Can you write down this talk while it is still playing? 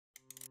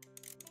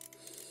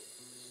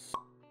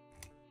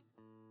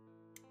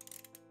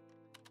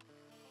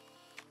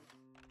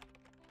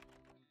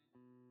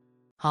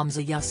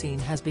Hamza Yassin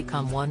has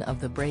become one of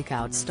the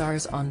breakout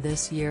stars on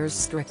this year's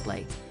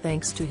Strictly,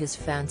 thanks to his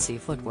fancy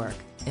footwork,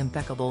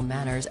 impeccable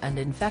manners and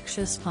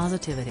infectious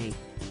positivity.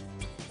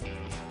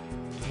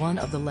 One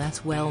of the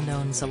less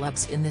well-known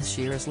celebs in this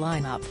year's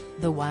lineup,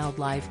 the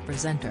wildlife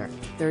presenter,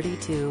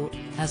 32,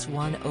 has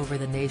won over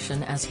the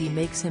nation as he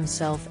makes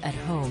himself at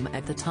home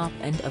at the top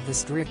end of the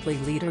Strictly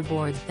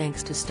leaderboard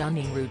thanks to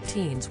stunning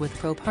routines with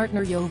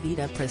pro-partner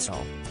Jovita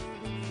Pristol.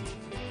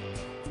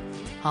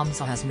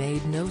 Hamza has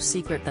made no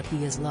secret that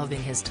he is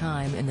loving his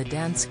time in the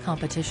dance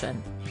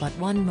competition, but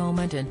one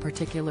moment in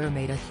particular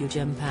made a huge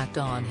impact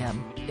on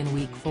him, in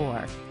week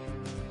 4.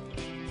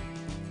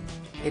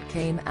 It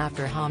came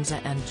after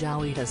Hamza and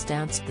Jovita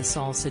danced the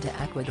salsa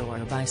to Ecuador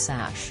by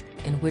Sash,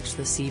 in which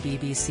the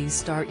CBBC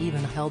star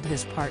even held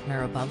his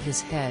partner above his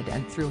head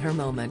and threw her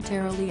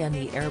momentarily in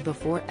the air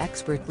before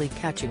expertly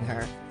catching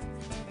her.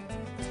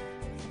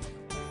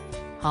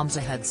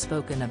 Hamza had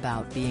spoken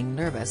about being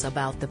nervous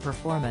about the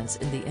performance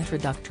in the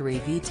introductory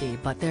VT,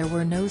 but there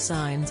were no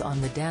signs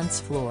on the dance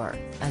floor,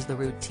 as the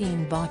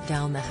routine brought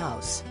down the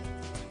house.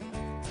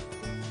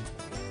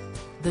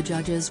 The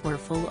judges were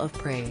full of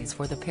praise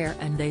for the pair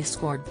and they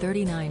scored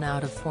 39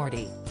 out of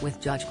 40,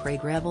 with Judge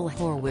Craig Revel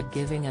Horwood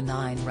giving a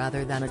 9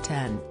 rather than a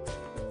 10.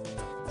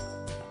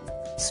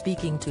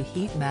 Speaking to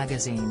Heat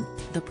magazine,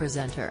 the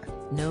presenter,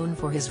 known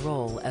for his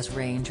role as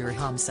Ranger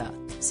Hamza,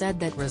 said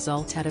that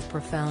results had a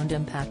profound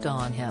impact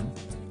on him.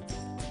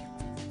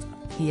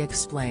 He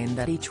explained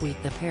that each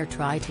week the pair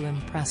tried to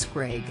impress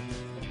Craig.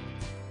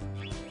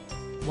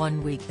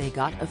 One week they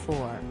got a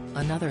 4,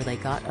 another they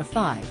got a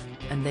 5,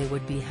 and they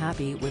would be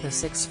happy with a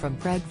 6 from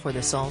Craig for the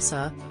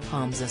salsa,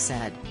 Hamza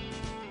said.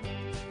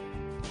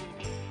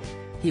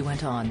 He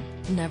went on,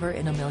 "Never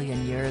in a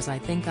million years I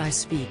think I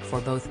speak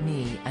for both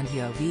me and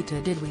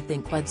Jovita did we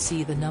think we'd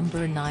see the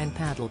number 9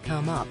 paddle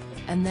come up,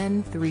 and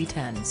then 3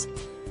 10s.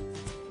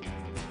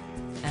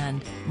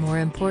 And, more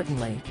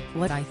importantly,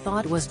 what I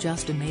thought was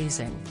just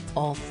amazing,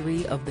 all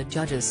 3 of the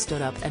judges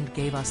stood up and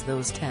gave us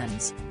those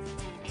 10s.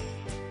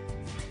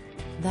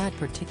 That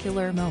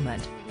particular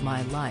moment,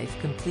 my life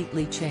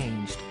completely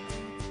changed."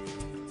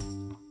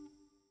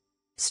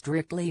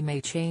 Strictly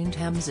may change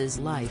Hamza's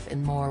life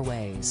in more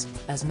ways,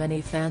 as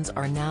many fans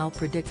are now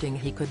predicting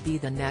he could be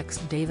the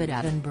next David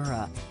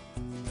Attenborough.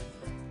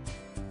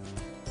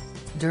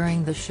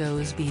 During the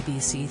show's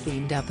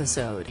BBC-themed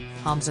episode,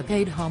 Hamza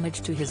paid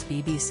homage to his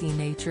BBC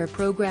Nature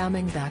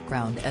programming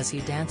background as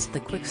he danced the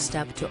quick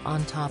step to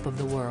On Top of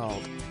the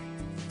World.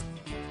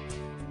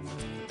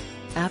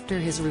 After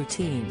his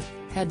routine,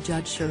 head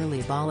judge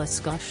Shirley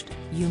Ballas gushed,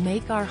 "You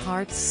make our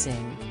hearts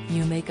sing,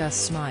 you make us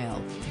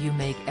smile, you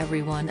make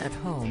everyone at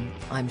home,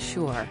 I'm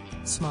sure,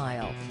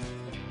 smile."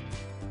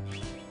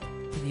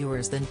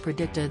 Viewers then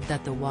predicted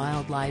that the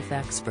wildlife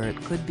expert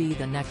could be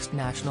the next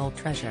national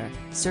treasure,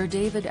 Sir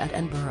David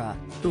Attenborough,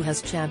 who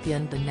has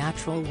championed the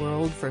natural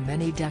world for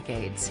many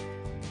decades.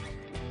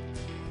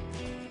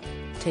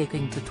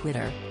 Taking to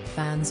Twitter,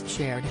 fans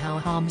shared how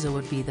Hamza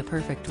would be the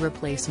perfect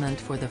replacement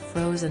for the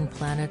Frozen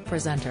Planet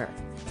presenter.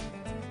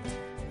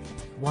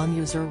 One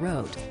user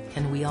wrote,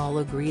 "Can we all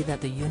agree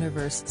that the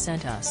universe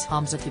sent us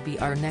Hamza to be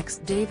our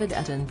next David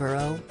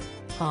Attenborough?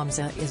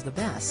 Hamza is the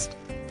best.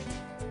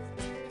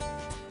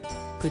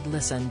 Could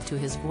listen to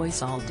his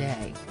voice all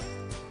day.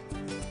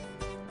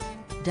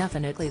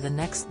 Definitely the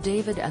next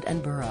David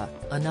Attenborough,"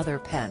 another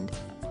penned.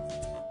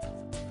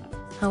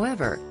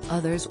 However,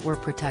 others were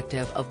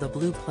protective of the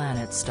Blue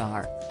Planet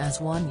star,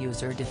 as one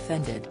user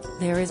defended,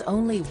 "There is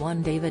only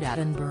one David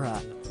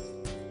Attenborough.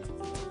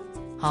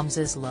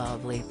 Hamza's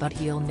lovely but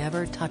he'll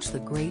never touch the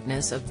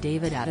greatness of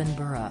David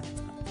Attenborough."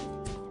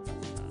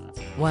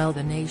 While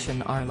the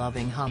nation are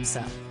loving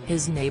Hamza,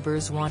 his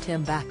neighbors want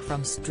him back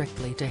from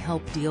Strictly to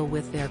help deal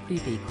with their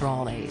creepy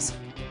crawlies.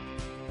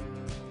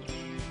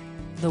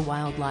 The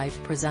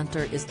wildlife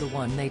presenter is the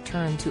one they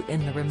turn to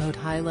in the remote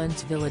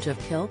Highlands village of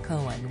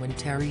Kilcohen when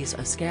Terry's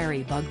a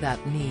scary bug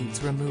that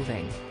needs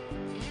removing.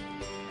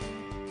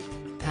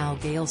 Pal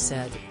Gail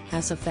said,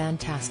 "Has a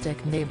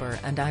fantastic neighbor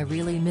and I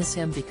really miss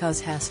him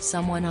because has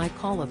someone I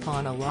call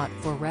upon a lot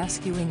for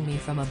rescuing me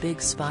from a big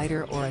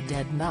spider or a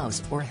dead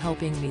mouse or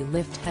helping me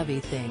lift heavy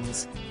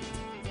things.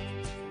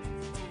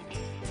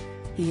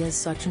 He is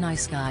such a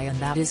nice guy and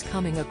that is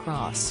coming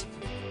across.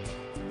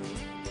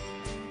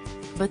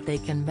 But they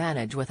can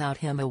manage without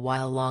him a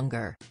while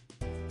longer."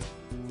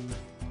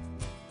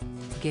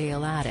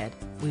 Gail added,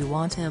 "We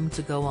want him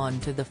to go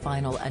on to the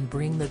final and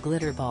bring the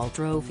Glitterball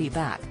trophy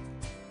back."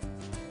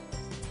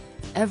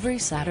 Every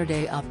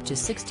Saturday up to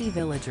 60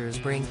 villagers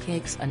bring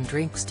cakes and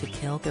drinks to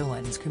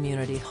Kilcohen's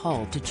Community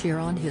Hall to cheer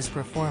on his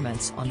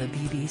performance on the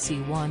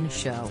BBC One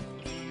show.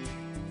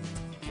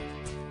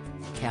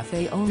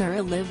 Cafe owner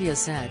Olivia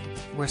said,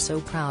 "We're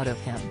so proud of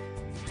him.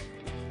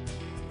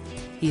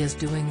 He is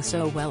doing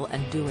so well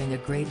and doing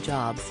a great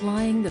job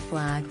flying the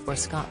flag for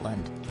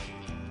Scotland.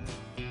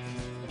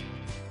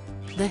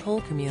 The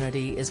whole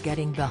community is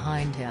getting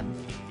behind him."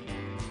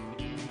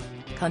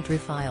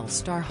 Countryfile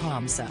star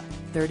Hamza,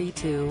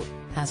 32,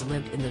 has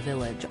lived in the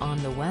village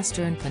on the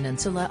western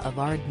peninsula of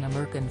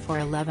Ardnamurchan for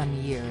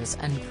 11 years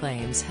and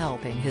claims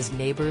helping his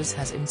neighbors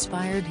has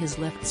inspired his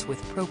lifts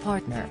with pro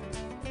partner.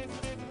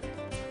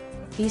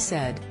 He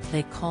said,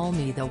 "They call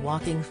me the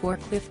walking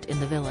forklift in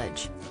the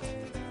village.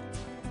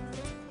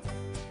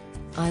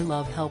 I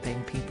love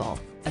helping people,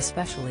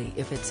 especially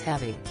if it's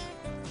heavy."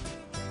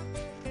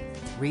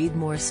 Read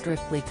more.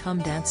 Strictly Come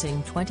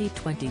Dancing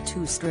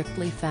 2022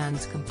 Strictly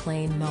fans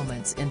complain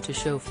moments into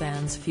show,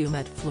 fans fume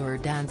at Fleur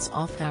dance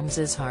off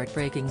Hamza's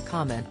heartbreaking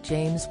comment.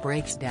 James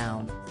breaks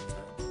down.